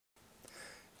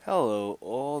Hello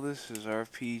all, this is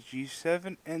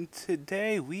RPG7, and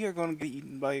today we are going to get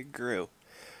eaten by a Grue.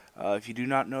 If you do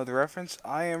not know the reference,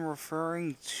 I am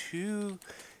referring to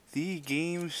the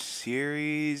game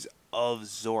series of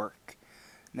Zork.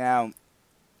 Now,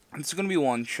 it's going to be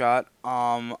one shot.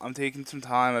 I'm taking some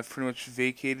time. I've pretty much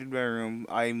vacated my room.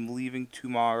 I'm leaving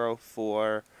tomorrow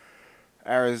for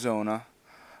Arizona,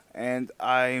 and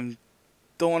I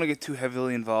don't want to get too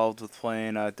heavily involved with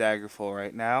playing Daggerfall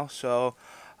right now, so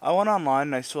I went online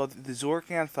and I saw that the Zork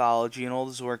Anthology and all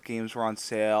the Zork games were on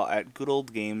sale at Good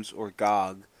Old Games or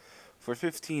GOG for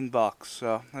 $15.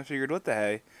 So I figured, what the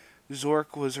hey?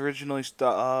 Zork was originally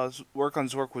work on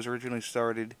Zork was originally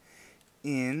started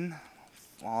in.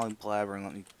 While I'm blabbering,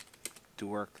 let me do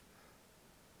work.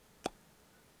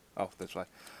 Oh, that's why.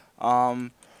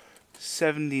 Um,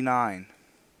 79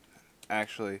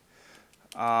 actually.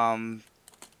 Um,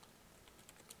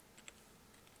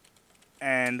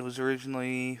 and was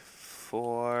originally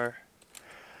for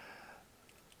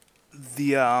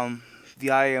the um the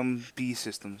IMB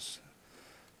systems.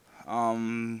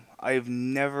 I've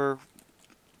never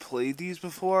played these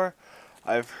before.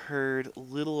 I've heard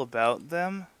little about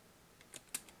them.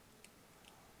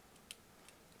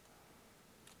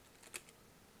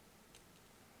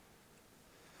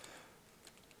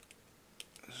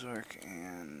 Zork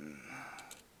and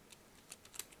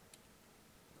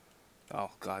oh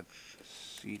god,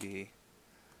 CD.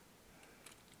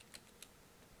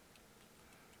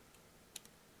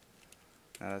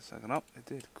 Now that's second. Oh, it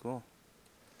did. Cool.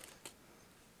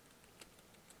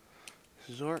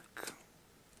 Zork.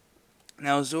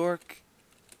 Now Zork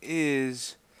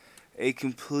is a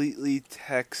completely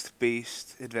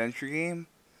text-based adventure game.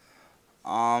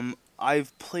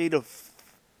 I've played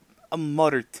a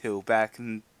mud or two back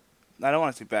in. I don't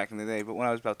want to say back in the day, but when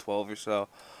I was about 12 or so,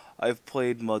 I've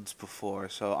played MUDs before,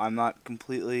 so I'm not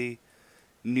completely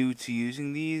new to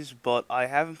using these, but I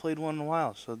haven't played one in a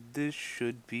while, so this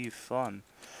should be fun.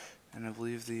 And I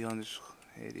believe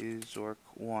it is Zork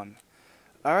 1.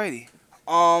 Alrighty.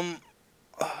 Um,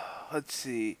 let's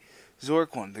see.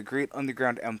 Zork 1, The Great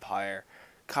Underground Empire.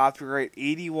 Copyright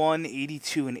 81,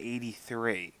 82, and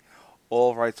 83.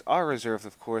 All rights are reserved,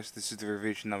 of course. This is the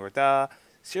revision number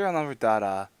serial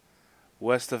number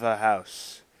west of a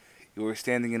house. You are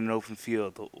standing in an open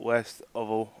field west of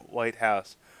a white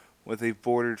house with a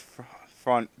bordered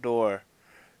front door.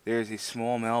 There is a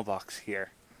small mailbox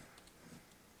here.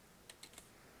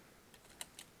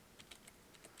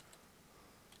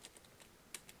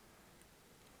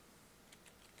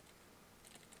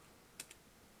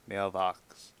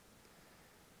 Mailbox.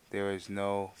 There is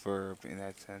no verb in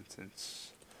that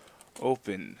sentence.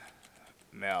 Open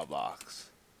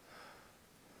mailbox.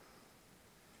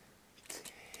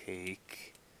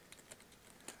 Take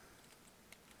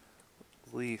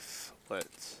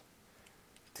leaflet.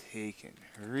 Taken.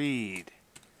 Read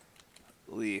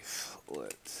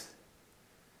leaflet.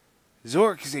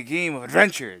 Zork is a game of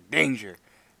adventure, danger,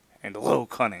 and low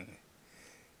cunning.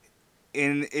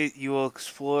 In it, you will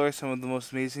explore some of the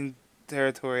most amazing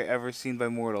territory ever seen by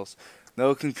mortals.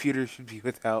 No computer should be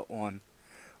without one.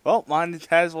 Well, mine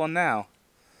has one now.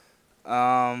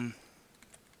 Um,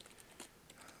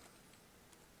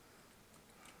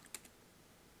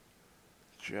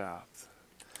 dropped.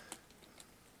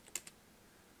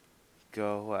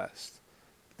 Go west.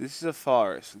 This is a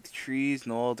forest with trees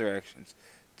in all directions.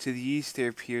 To the east, there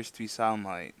appears to be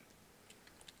sunlight.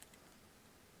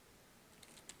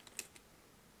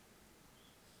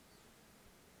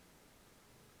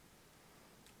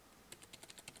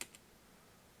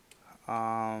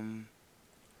 Um,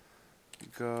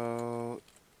 go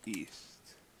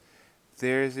east.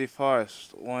 There is a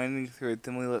forest winding through a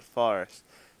dimly lit forest.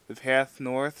 The path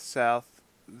north-south.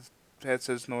 The path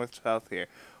says north-south here.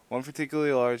 One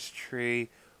particularly large tree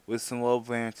with some low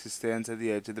branches stands at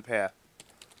the edge of the path.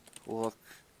 Look,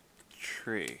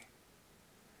 tree.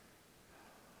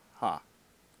 Huh.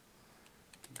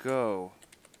 Go,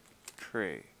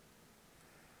 tree.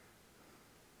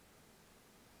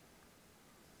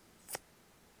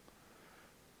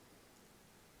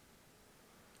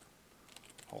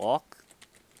 Walk,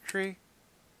 tree?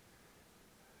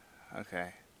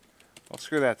 Okay. Well,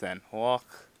 screw that then.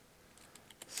 Walk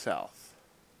south.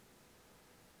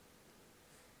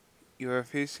 You are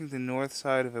facing the north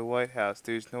side of a white house.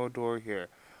 There is no door here.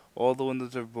 All the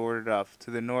windows are boarded up.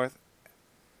 To the north,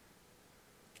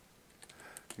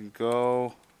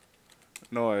 go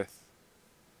north.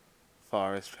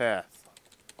 Forest path.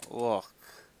 Look.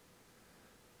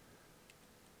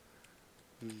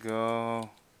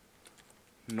 Go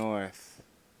north.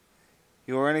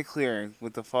 You are in a clearing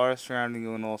with the forest surrounding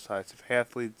you on all sides. The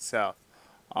path leads south.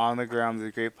 On the ground, there's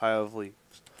a great pile of leaves.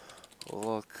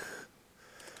 Look.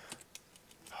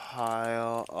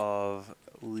 Pile of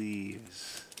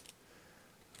leaves.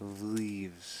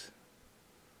 Leaves.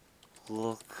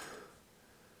 Look.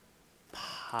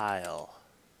 Pile.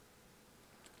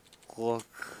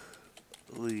 Look.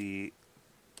 Leave.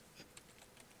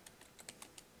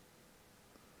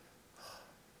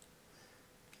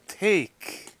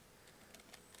 Take.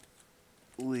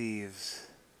 Leaves.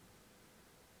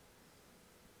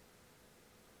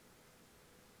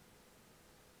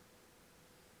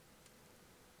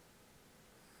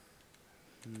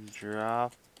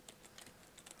 Drop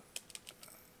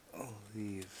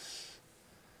leaves.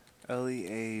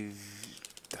 L-E-A-V.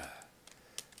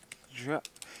 Drop.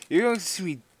 You're going to see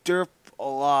me derp a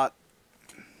lot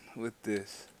with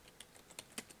this.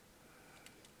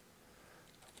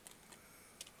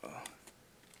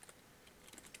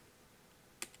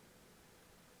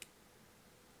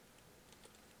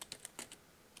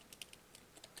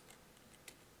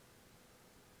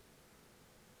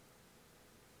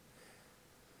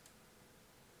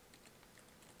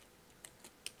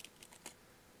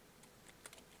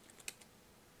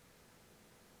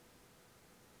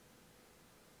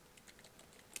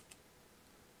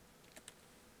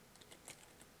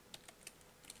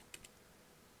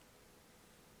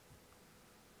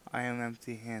 I am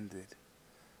empty-handed.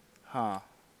 Huh.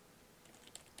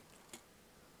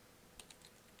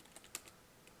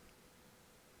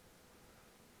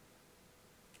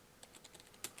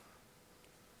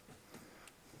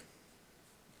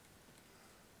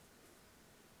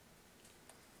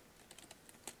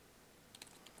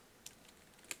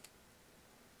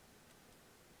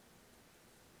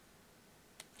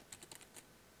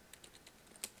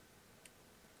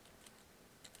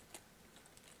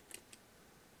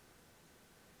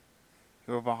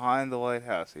 You are behind the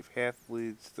lighthouse. A path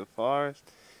leads to the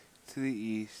forest to the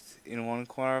east. In one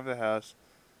corner of the house,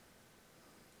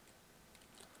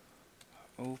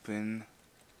 open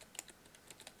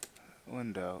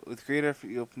window. With great effort,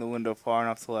 you open the window far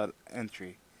enough to let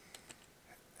entry.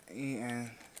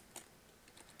 And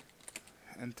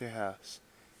enter house.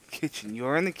 Kitchen. You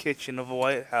are in the kitchen of a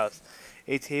white house.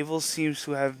 A table seems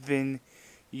to have been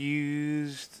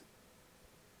used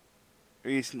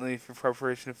recently for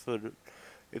preparation of food.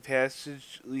 A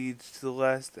passage leads to the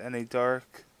left, and a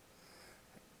dark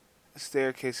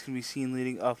staircase can be seen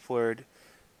leading upward.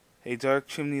 A dark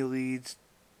chimney leads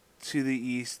to the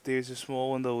east. There's a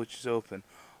small window which is open.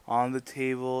 On the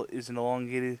table is an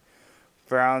elongated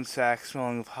brown sack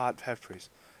smelling of hot peppers.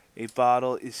 A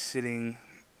bottle is sitting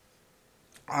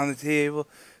on the table.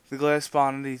 The glass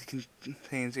bottle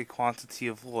contains a quantity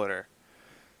of water.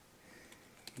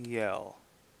 Yell.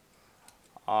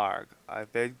 Arg. I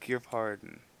beg your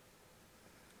pardon.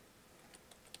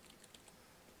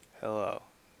 Hello.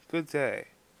 Good day.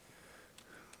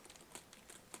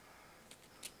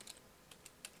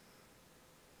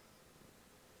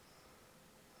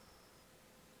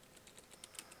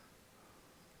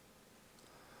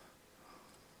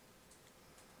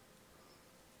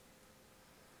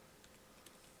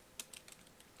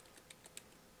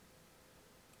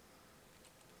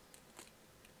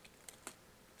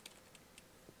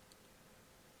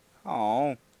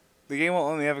 Oh, the game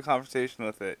won't let me have a conversation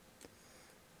with it.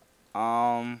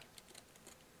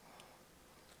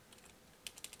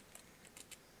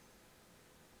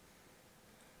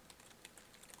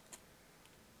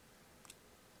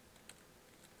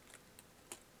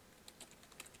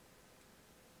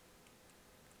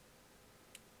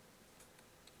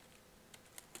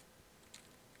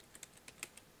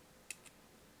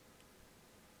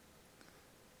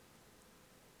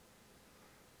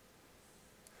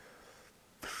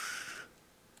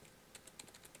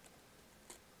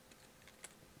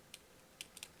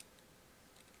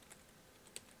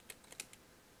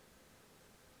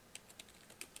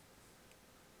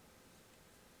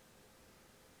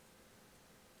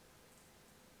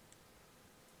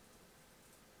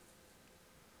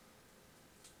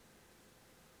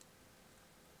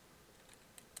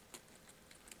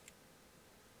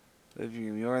 Living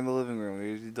room. You're in the living room.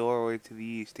 There's a doorway to the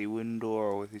east, a wooden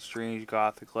door with a strange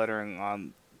Gothic lettering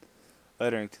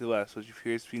to the west, which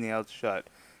appears to be nailed shut.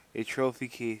 A trophy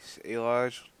case, a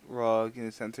large rug in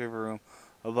the center of a room.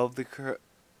 Above the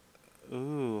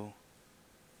ooh,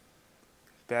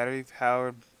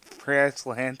 battery-powered brass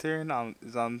lantern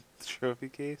is on the trophy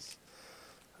case.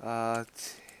 Uh,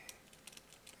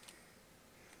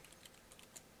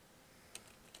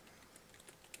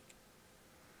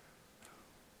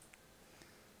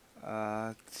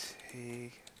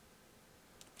 take.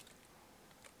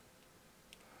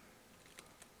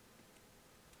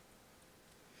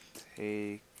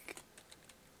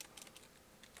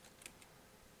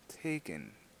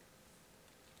 Taken.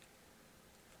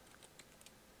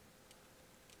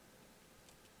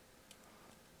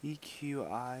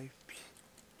 EQIP.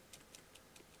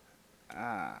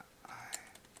 Ah.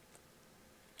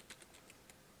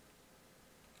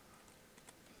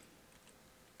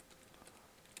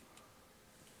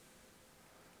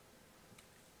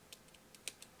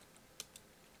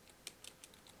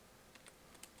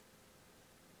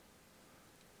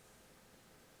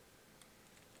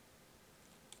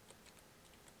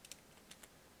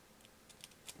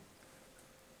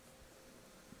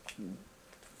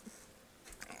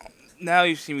 Now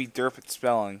you see me derp at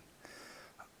spelling.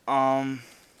 You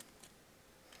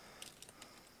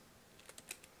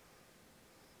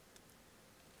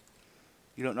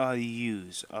don't know how to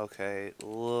use. Okay,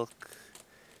 look.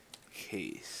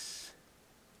 Case.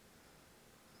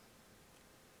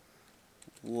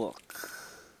 Look.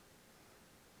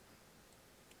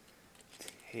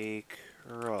 Take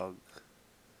rug.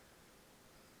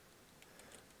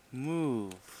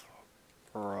 Move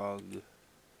rug.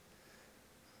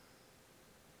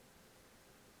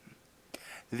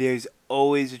 There's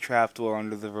always a trapdoor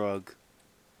under the rug.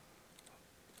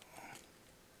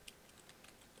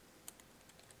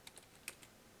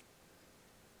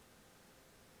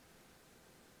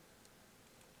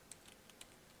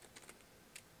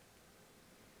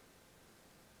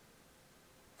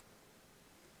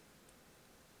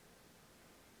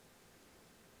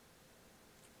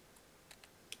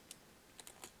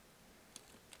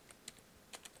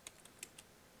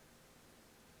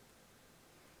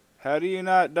 How do you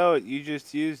not know it? You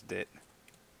just used it.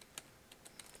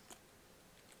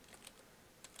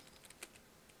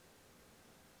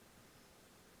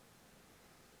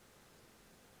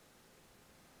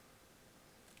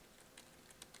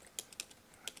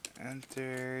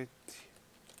 Enter.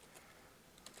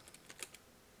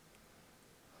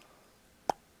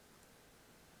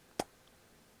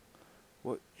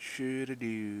 What should I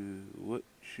do? What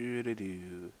should I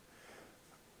do?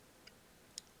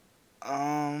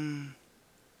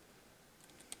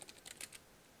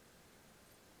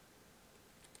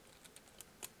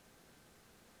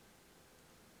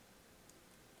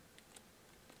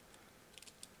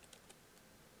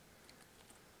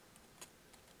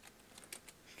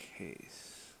 Case.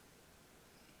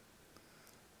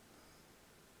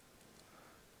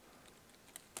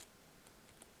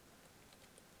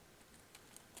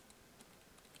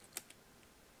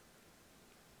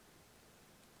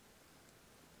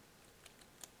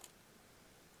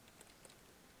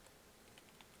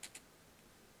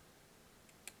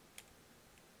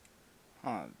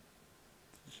 Huh.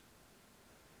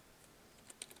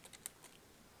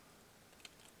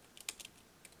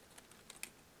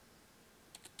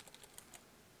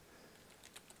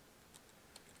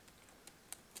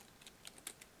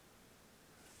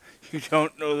 You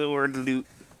don't know the word loot.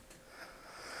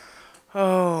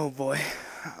 Oh boy.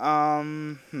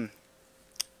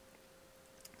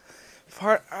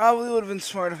 Probably would have been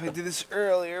smart if I did this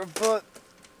earlier, but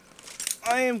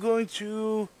I am going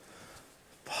to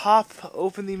pop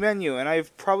open the menu, and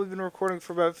I've probably been recording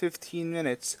for about 15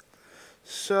 minutes.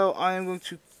 So I am going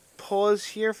to pause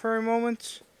here for a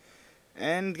moment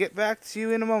and get back to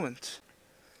you in a moment.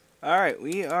 Alright,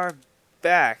 we are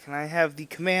back, and I have the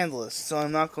command list, so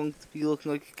I'm not going to be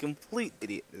looking like a complete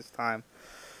idiot this time.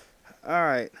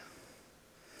 Alright.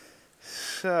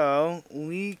 So,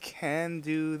 we can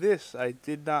do this. I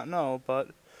did not know, but,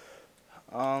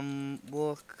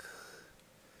 look.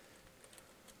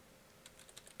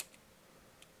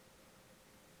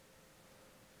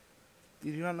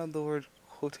 You do not know the word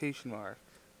quotation mark.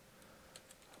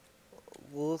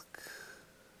 Look.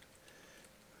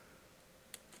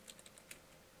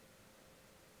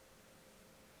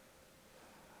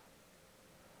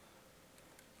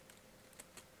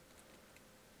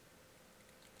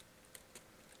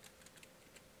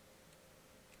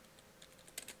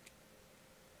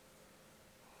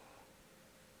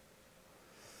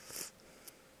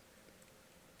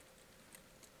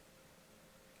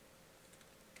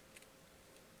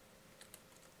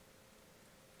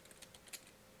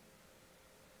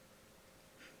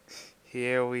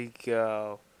 Here we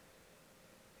go.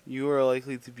 You are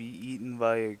likely to be eaten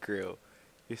by a Grue.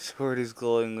 Your sword is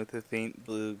glowing with a faint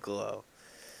blue glow.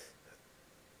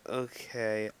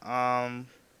 Okay,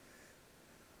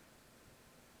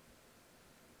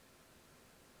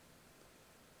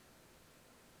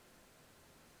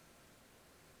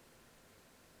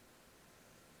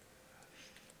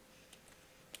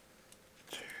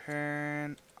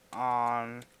 turn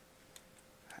on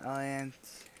and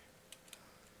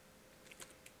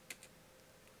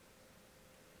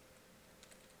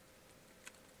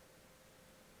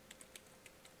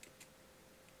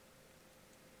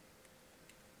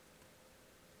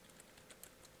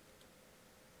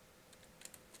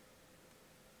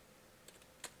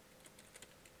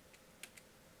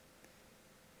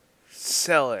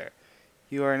cellar.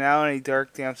 You are now in a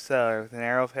dark, damp cellar with an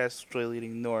narrow passageway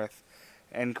leading north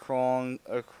and a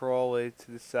crawlway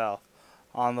to the south.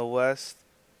 On the west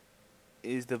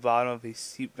is the bottom of a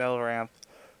steep metal ramp,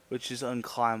 which is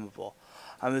unclimbable.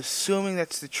 I'm assuming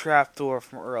that's the trapdoor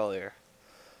from earlier.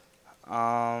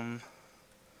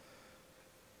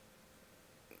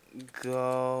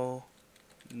 Go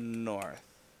north.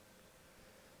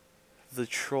 The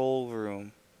troll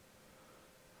room.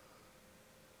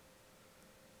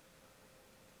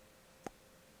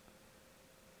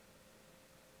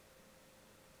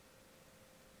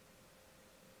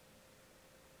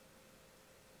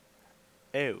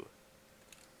 Ew.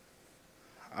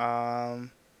 Oh.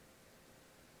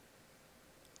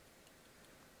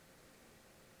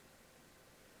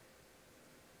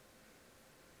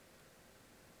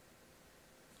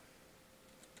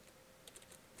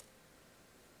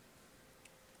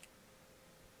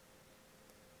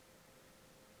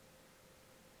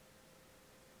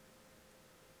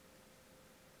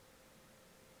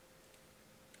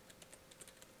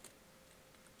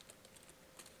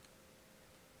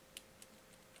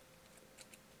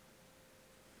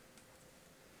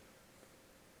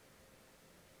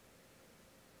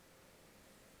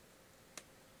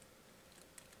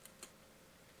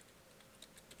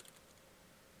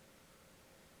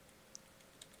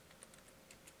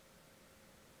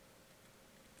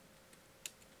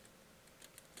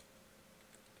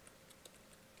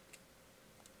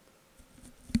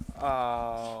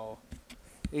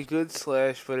 A good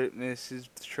slash, but it misses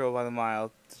the troll by the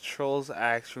mile. The troll's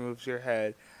axe removes your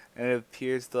head, and it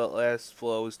appears the last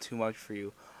blow was too much for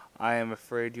you. I am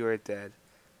afraid you are dead.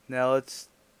 Now let's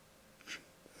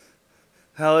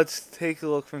take a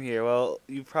look from here. Well,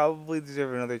 you probably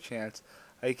deserve another chance.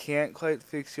 I can't quite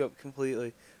fix you up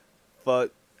completely,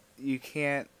 but you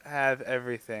can't have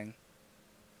everything.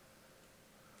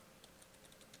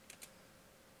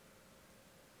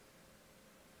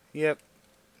 Yep.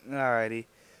 Alrighty.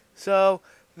 So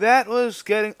that was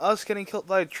getting killed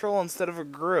by a troll instead of a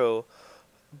Grue.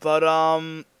 But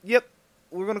yep,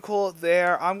 we're gonna call it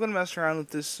there. I'm gonna mess around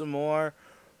with this some more.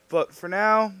 But for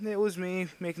now, it was me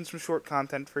making some short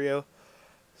content for you.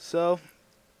 So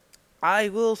I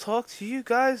will talk to you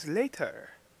guys later.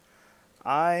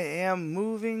 I am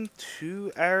moving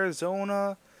to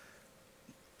Arizona,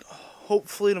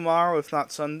 hopefully tomorrow, if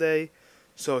not Sunday.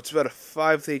 So it's about a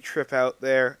 5-day trip out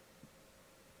there.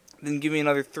 Then give me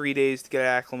another 3 days to get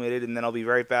acclimated, and then I'll be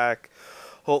right back.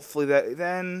 Hopefully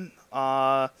then,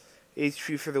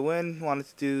 HP for the win. Wanted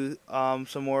to do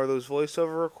some more of those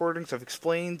voiceover recordings. I've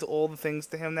explained all the things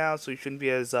to him now, so he shouldn't be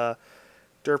as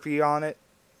derpy on it.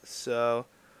 So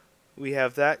we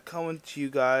have that coming to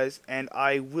you guys, and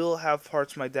I will have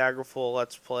parts of my Daggerfall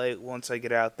Let's Play once I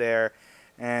get out there,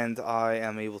 and I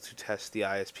am able to test the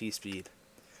ISP speed.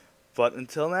 But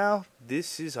until now,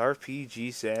 this is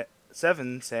RPG7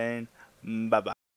 saying bye-bye.